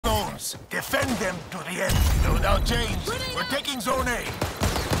zones. Defend them to the end. No doubt change. We're taking Zone A.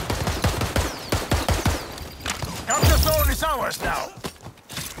 Capture zone is ours now.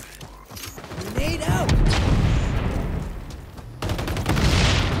 Grenade out!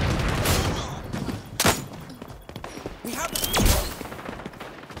 We have...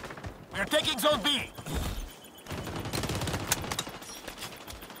 We're taking Zone B.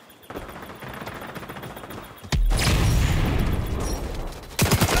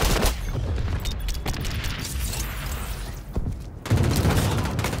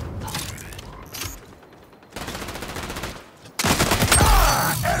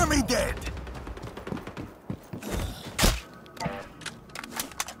 Enemy dead!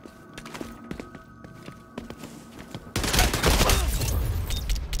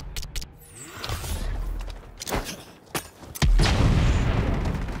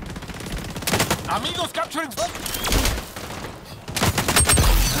 Amigos capturing... Zone's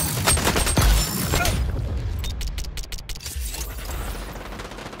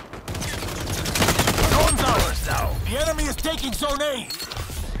ours now. The enemy is taking Zone A.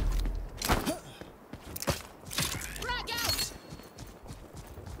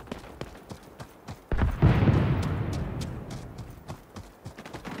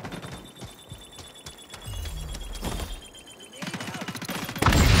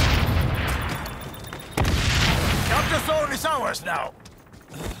 The zone is ours now.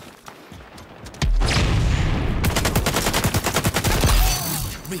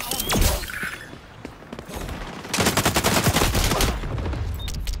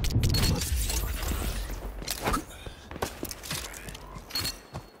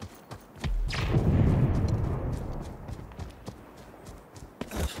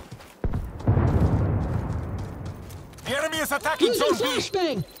 The enemy is attacking Zone B.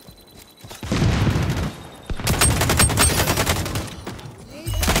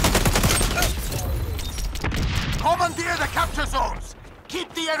 Commandeer the capture zones!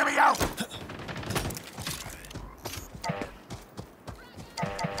 Keep the enemy out!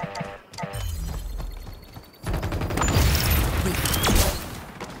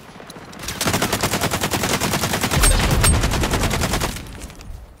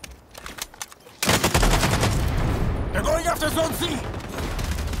 They're going after Zone C!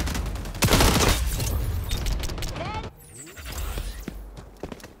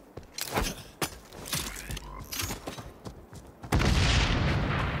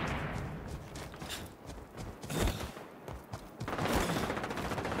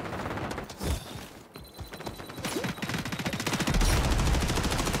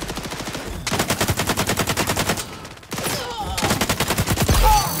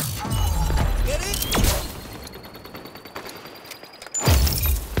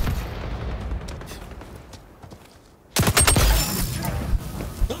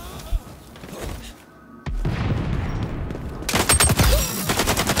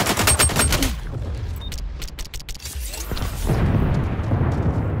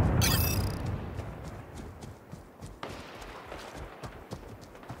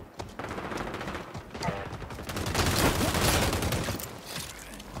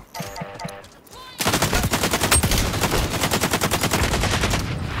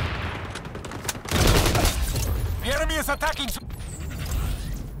 The enemy is attacking.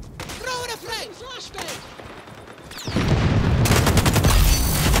 Throw in a flame! Flashbang!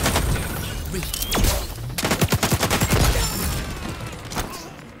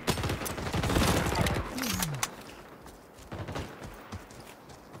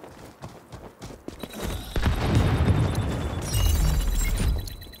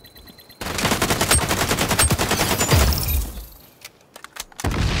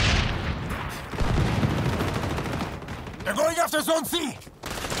 They're going after Zone C!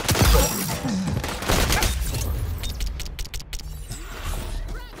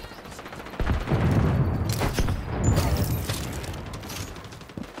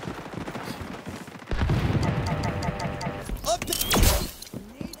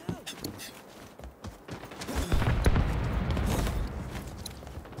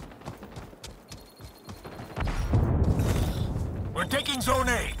 We're taking Zone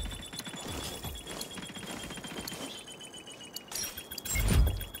A.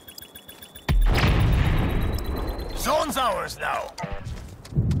 Zone's ours now.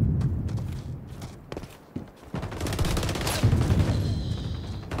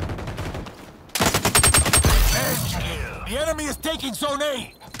 Edge kill. The enemy is taking Zone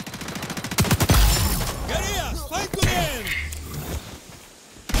A. Guerrillas, fight to the end!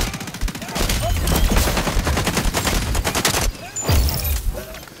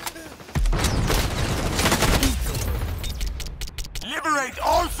 liberate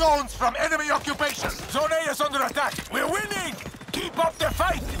all zones from enemy occupation. Zone A is under attack. We're winning! Keep up the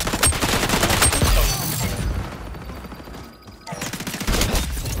fight!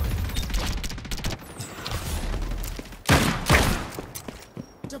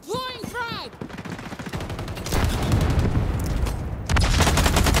 Deploying frag!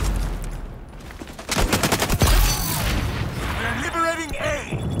 We're liberating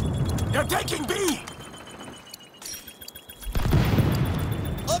A! They're taking B!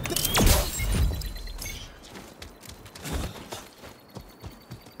 Up the...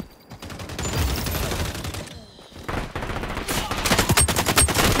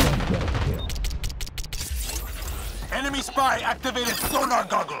 Enemy spy activated sonar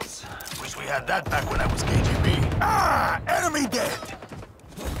goggles. Wish we had that back when I was KGB. Ah! Enemy dead!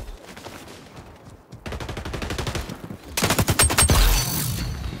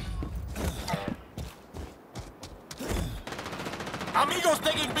 Amigos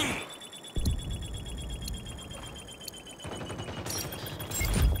taking B!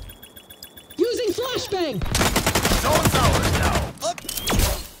 Using flashbang! Zone's ours now! Up...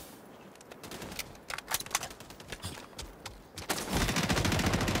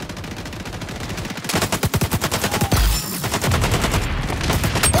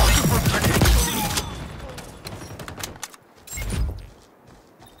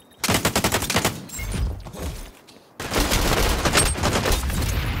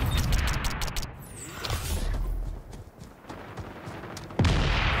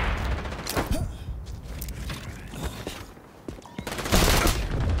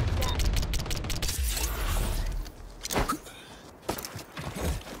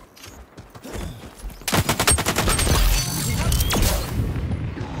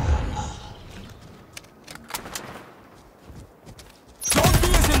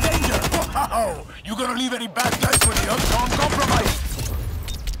 Oh, you gonna leave any bad guys for the uncompromised?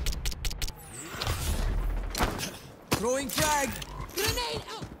 Throwing frag! Grenade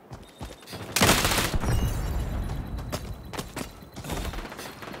out!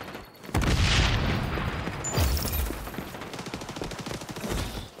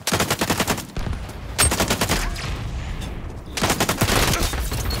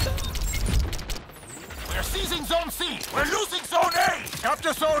 We're seizing Zone C! We're losing Zone A!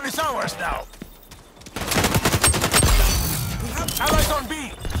 Capture zone is ours now! Allies on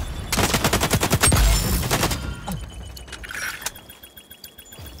B!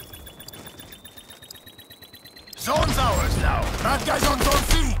 Zone's ours now! Bad guys on Zone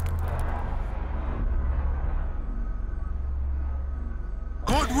C!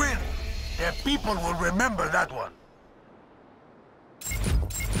 Good win! Their people will remember that one.